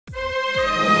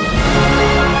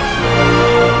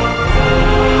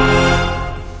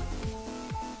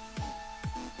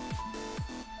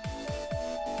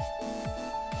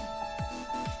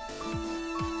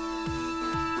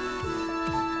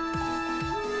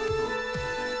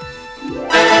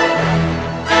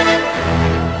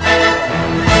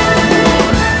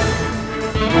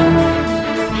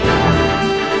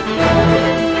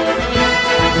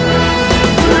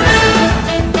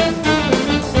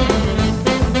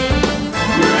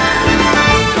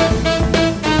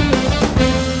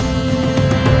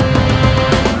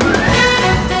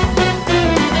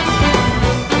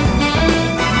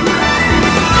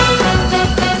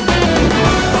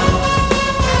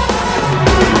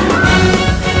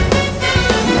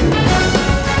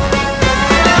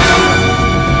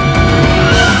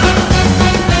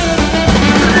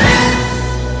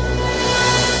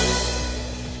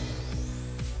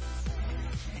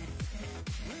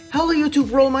Hello YouTube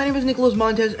world, my name is Nicholas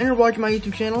Montez and you're watching my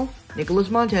YouTube channel, Nicholas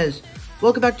Montez.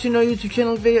 Welcome back to another YouTube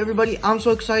channel video, everybody. I'm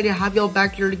so excited to have y'all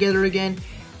back here together again.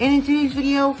 And in today's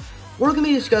video, we're going to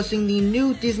be discussing the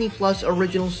new Disney Plus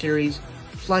original series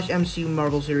 / MCU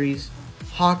Marvel series,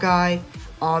 Hawkeye.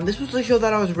 This was a show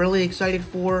that I was really excited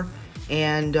for,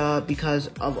 and because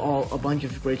of a bunch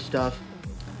of great stuff.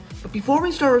 But before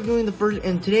we start reviewing the first,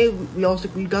 and today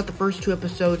we got the first 2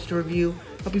 episodes to review.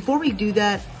 But before we do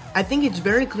that, I think it's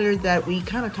very clear that we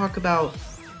kind of talk about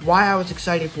why I was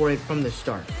excited for it from the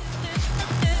start.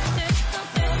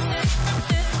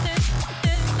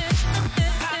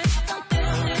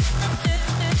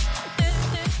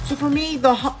 So for me,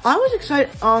 I was excited.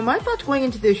 My thoughts going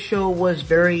into this show was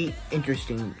very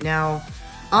interesting. Now,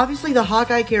 obviously the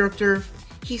Hawkeye character,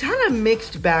 he's had a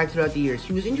mixed bag throughout the years.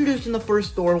 He was introduced in the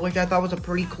first Thor, which I thought was a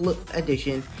pretty cool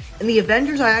addition. In the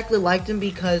Avengers, I actually liked him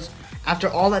because after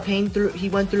all that pain he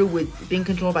went through with being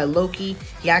controlled by Loki,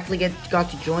 he actually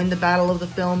got to join the battle of the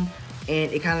film,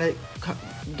 and it kind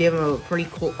of gave him a pretty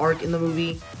cool arc in the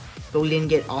movie, though he didn't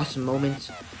get awesome moments.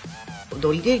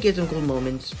 Though he did get some cool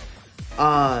moments.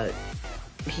 Then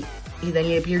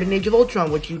he appeared in Age of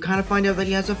Ultron, which you kind of find out that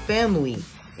he has a family,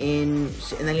 and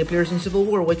then he appears in Civil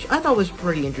War, which I thought was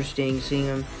pretty interesting, seeing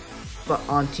him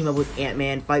team up with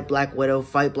Ant-Man, fight Black Widow,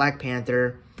 fight Black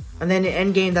Panther. And then in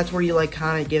Endgame, that's where you, like,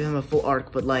 kind of give him a full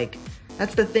arc. But, like,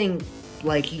 that's the thing.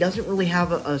 Like, he doesn't really have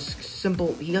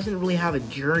he doesn't really have a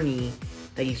journey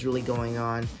that he's really going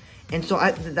on. And so,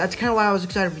 that's kind of why I was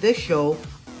excited for this show.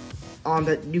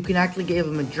 That you can actually give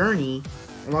him a journey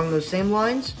along those same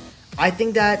lines. I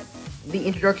think that the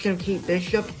introduction of Kate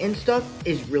Bishop and stuff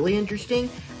is really interesting.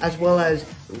 As well as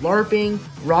LARPing,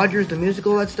 Rogers the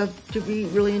musical, that stuff to be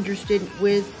really interested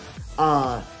with.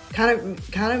 Kind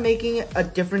of making a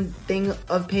different thing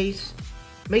of pace,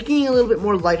 making it a little bit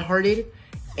more lighthearted,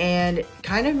 and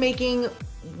kind of making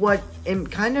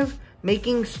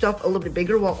stuff a little bit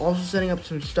bigger while also setting up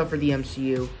some stuff for the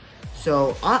MCU.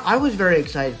 So I was very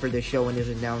excited for this show when it was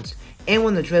announced, and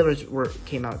when the trailers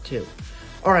came out too.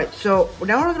 Alright, so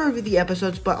now we're going to review the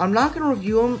episodes, but I'm not going to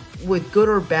review them with good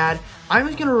or bad. I'm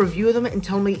just going to review them and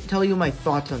tell you my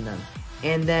thoughts on them.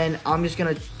 And then I'm just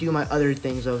going to do my other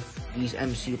things of these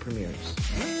MCU premieres.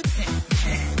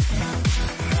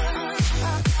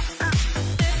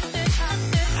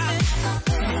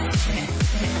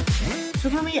 So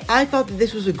for me, I thought that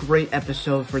this was a great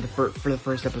episode for the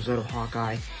first episode of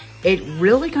Hawkeye. It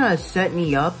really kind of set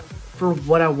me up for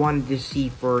what I wanted to see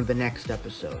for the next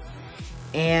episode.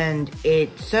 And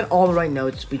it set all the right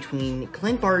notes between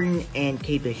Clint Barton and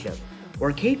Kate Bishop.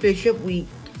 Where Kate Bishop,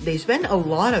 they spend a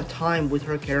lot of time with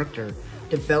her character,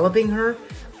 developing her,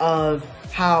 of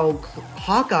how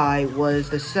Hawkeye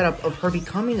was the setup of her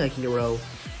becoming a hero.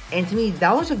 And to me,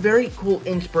 that was a very cool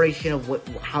inspiration of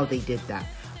how they did that.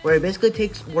 Where it basically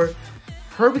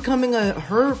her becoming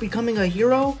a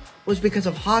hero was because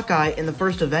of Hawkeye in the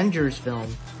first Avengers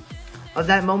film. Of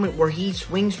that moment where he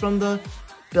swings from the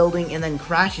building and then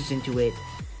crashes into it.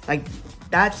 Like,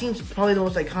 that seems probably the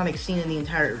most iconic scene in the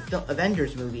entire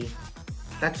Avengers movie.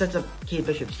 That sets up Kate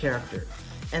Bishop's character.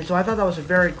 And so I thought that was a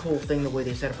very cool thing, the way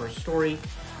they set up her story.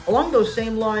 Along those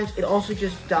same lines, it also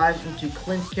just dives into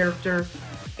Clint's character.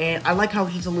 And I like how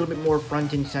he's a little bit more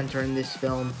front and center in this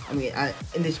film.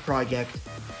 In this project.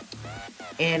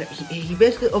 And he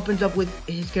basically opens up with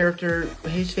his character,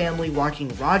 his family, watching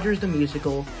Rogers the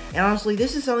musical. And honestly,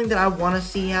 this is something that I want to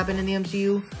see happen in the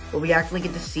MCU. Where we actually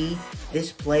get to see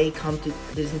this play come to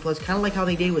Disney Plus. Kind of like how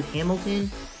they did with Hamilton.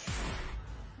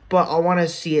 But I want to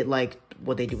see it like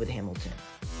what they did with Hamilton.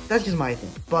 That's just my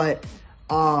thing. But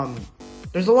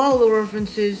there's a lot of little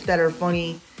references that are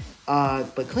funny.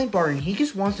 But Clint Barton, he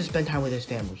just wants to spend time with his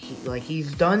family.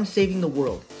 He's done saving the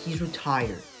world. He's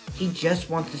retired. He just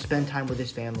wants to spend time with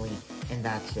his family, and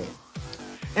that's it.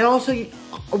 And also,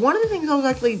 one of the things I was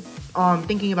actually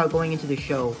thinking about going into the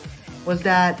show was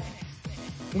that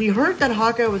we heard that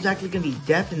Hawkeye was actually going to be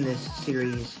deaf in this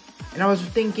series. And I was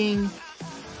thinking,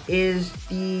 is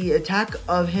the attack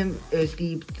of him, is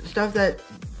the stuff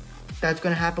that's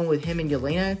going to happen with him and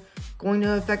Yelena going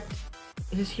to affect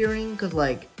his hearing? Because,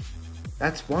 like,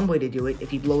 that's one way to do it,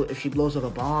 if she blows up a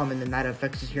bomb and then that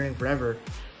affects his hearing forever.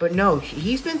 But no,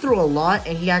 he's been through a lot,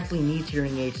 and he actually needs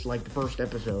hearing aids like the first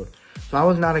episode. So I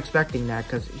was not expecting that,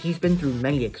 because he's been through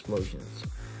many explosions.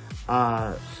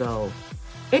 So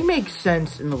it makes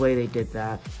sense in the way they did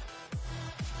that.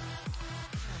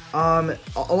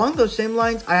 Along those same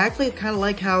lines, I actually kind of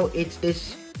like how it's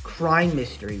this crime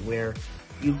mystery where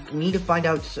you need to find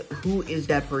out who is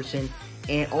that person,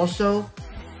 and also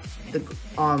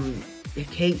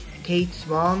Kate's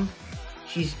mom,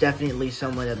 she's definitely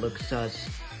someone that looks sus.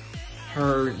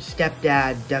 Her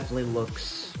stepdad definitely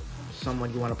looks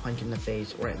someone you want to punch in the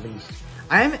face, or at least.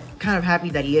 I am kind of happy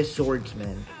that he is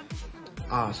swordsman.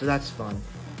 So that's fun.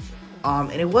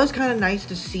 And it was kind of nice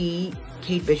to see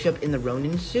Kate Bishop in the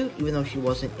Ronin suit, even though she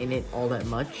wasn't in it all that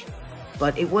much.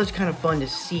 But it was kind of fun to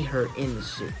see her in the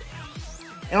suit.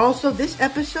 And also, this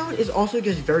episode is also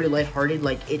just very lighthearted.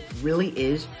 Like, it really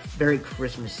is very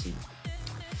Christmassy.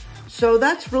 So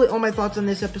that's really all my thoughts on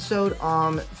this episode.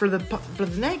 For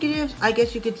the negatives, I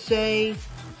guess you could say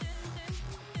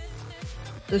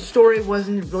the story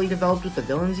wasn't really developed with the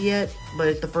villains yet, but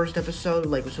it's the first episode,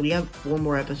 like, so we have 4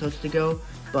 more episodes to go.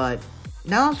 But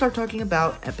now I'll start talking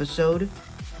about episode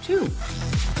 2.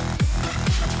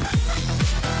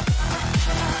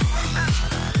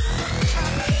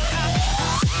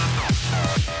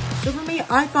 So for me,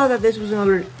 I thought that this was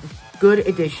another good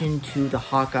addition to the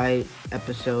Hawkeye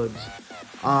episodes.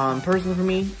 Personally for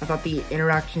me, I thought the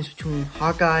interactions between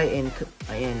Hawkeye and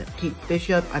Kate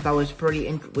Bishop, I thought was pretty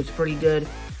good.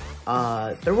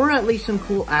 There were at least some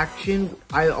cool action.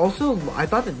 I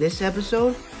thought that this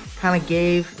episode kind of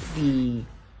gave the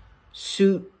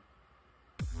suit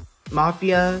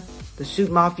mafia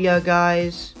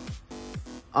guys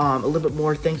a little bit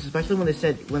more things, especially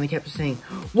when they kept saying,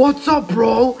 "What's up,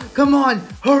 bro? Come on,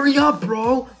 hurry up,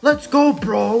 bro. Let's go,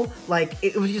 bro." Like,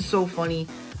 it was just so funny.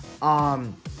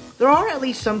 There are at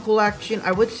least some cool action.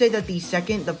 I would say that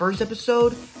the first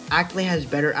episode actually has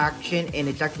better action, and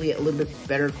it's actually a little bit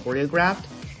better choreographed.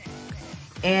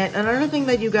 And another thing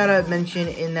that you gotta mention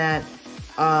in that,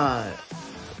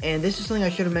 and this is something I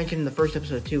should have mentioned in the first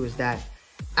episode too, is that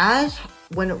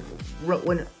when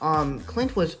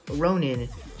Clint was Ronin,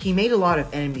 he made a lot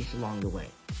of enemies along the way.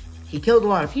 He killed a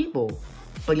lot of people,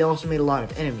 but he also made a lot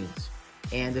of enemies.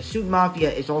 And the Suit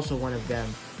Mafia is also one of them.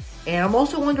 And I'm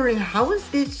also wondering, how is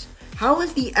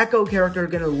the Echo character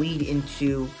gonna lead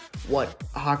into what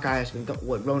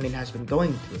what Ronin has been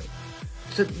going through?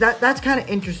 So that's kind of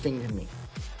interesting to me.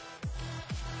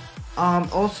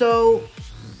 Also,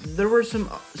 there were some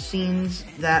scenes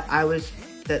that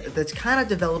that's kind of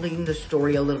developing the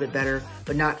story a little bit better,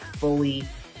 but not fully.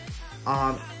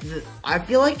 I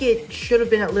feel like it should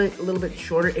have been a little bit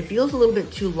shorter. It feels a little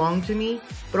bit too long to me,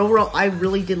 but overall, I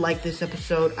really did like this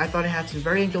episode. I thought it had some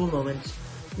very enjoyable moments.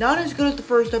 Not as good as the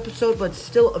first episode, but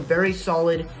still a very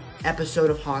solid episode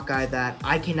of Hawkeye that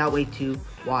I cannot wait to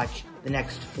watch the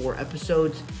next 4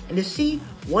 episodes and to see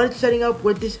what it's setting up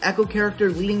with this Echo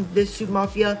character leading this Suit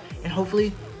Mafia, and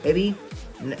hopefully, maybe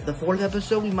the 4th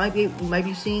episode we might be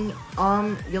seeing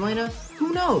Yelena.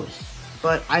 Who knows?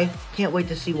 But I can't wait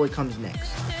to see what comes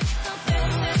next.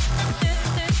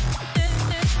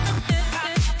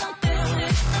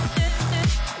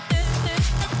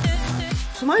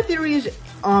 So my theory is,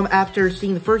 after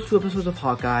seeing the first 2 episodes of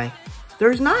Hawkeye,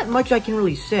 there's not much I can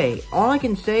really say. All I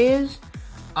can say is,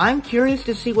 I'm curious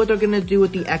to see what they're gonna do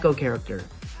with the Echo character.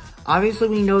 Obviously,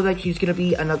 we know that she's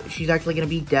actually gonna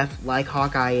be deaf like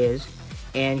Hawkeye is,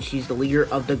 and she's the leader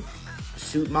of the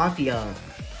Suit Mafia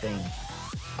thing.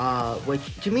 Which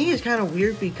to me is kind of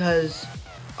weird because,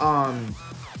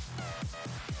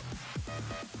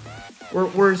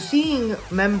 we're seeing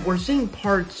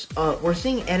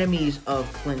enemies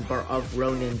of Clint of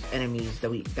Ronin's enemies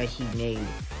that he made,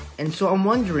 and so I'm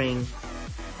wondering,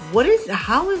 are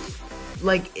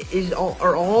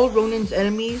all Ronin's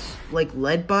enemies like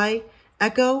led by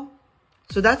Echo?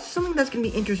 So that's something that's gonna be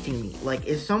interesting to me. Like,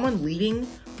 is someone leading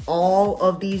all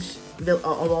of these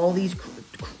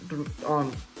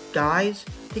guys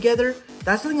together?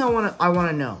 That's something I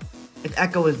wanna know. If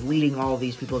Echo is leading all of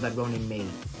these people that Ronin made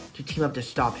to team up to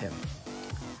stop him.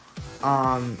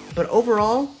 But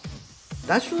overall,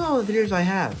 that's really all the videos I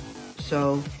have.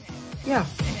 So, yeah.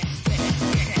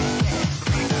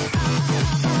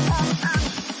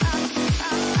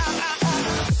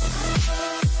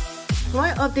 So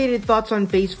my updated thoughts on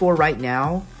Phase 4 right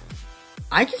now,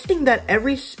 I just think that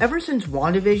ever since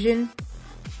WandaVision,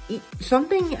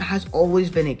 something has always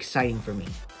been exciting for me.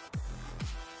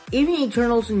 even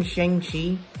Eternals and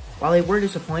Shang-Chi, while they were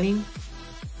disappointing,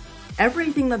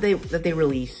 everything that they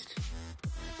released,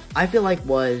 I feel like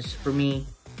was, for me,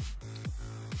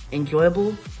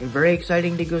 enjoyable and very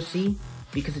exciting to go see,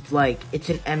 because it's like, it's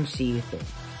an MCU thing,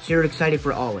 so you're excited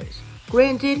for always.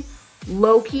 Granted,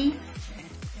 Loki,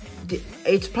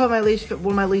 it's probably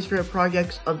one of my least favorite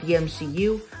projects of the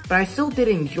MCU, but I still did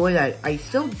enjoy that. I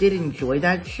still did enjoy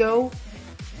that show,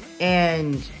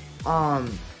 and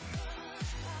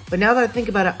but now that I think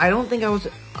about it, I don't think I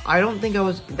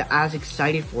was as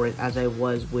excited for it as I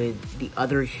was with the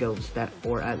other shows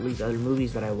or at least other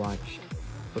movies that I watched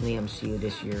from the MCU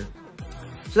this year.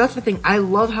 So that's the thing. I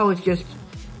love how it's just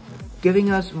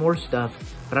giving us more stuff,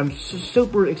 but I'm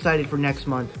super excited for next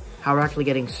month, how we're actually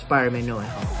getting Spider-Man No Way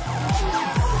Home.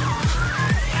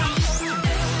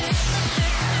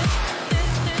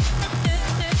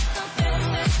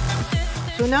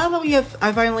 So now that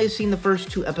I finally seen the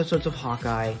first 2 episodes of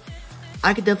Hawkeye,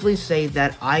 I could definitely say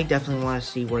that I definitely want to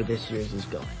see where this series is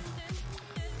going.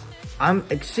 I'm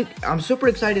super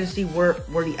excited to see where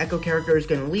the Echo character is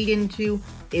going to lead into,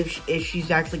 if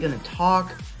she's actually going to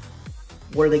talk,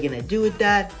 what are they going to do with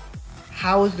that,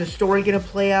 how is the story going to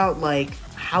play out, like,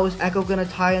 how is Echo going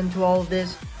to tie into all of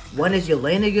this, when is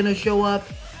Yelena going to show up,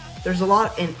 there's a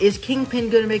lot, and is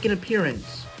Kingpin going to make an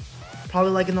appearance?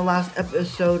 Probably like in the last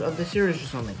episode of the series or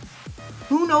something.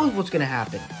 Who knows what's gonna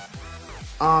happen?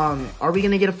 Are we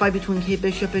gonna get a fight between Kate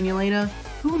Bishop and Yelena?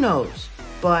 Who knows?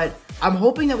 But I'm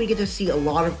hoping that we get to see a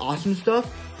lot of awesome stuff,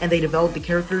 and they develop the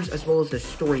characters as well as the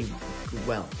story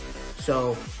well.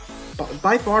 So,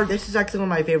 by far, this is actually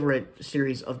one of my favorite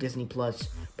series of Disney Plus.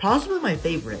 Possibly my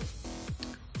favorite.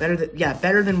 Better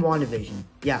than WandaVision.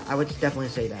 Yeah, I would definitely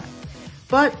say that.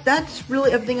 But that's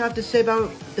really everything I have to say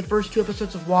about the first 2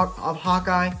 episodes of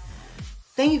Hawkeye.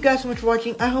 Thank you guys so much for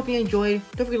watching. I hope you enjoyed.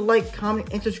 Don't forget to like, comment,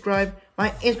 and subscribe.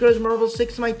 My Instagram is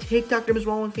Marvel6. My TikTok name is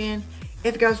RollingFan.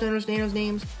 If you guys don't understand those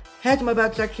names, head to my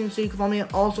back section so you can follow me on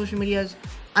all social medias.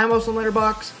 I'm also on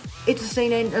Letterboxd. It's the same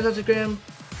name as Instagram.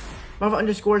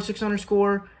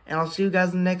 Marvel_6_. And I'll see you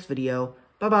guys in the next video.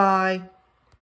 Bye-bye.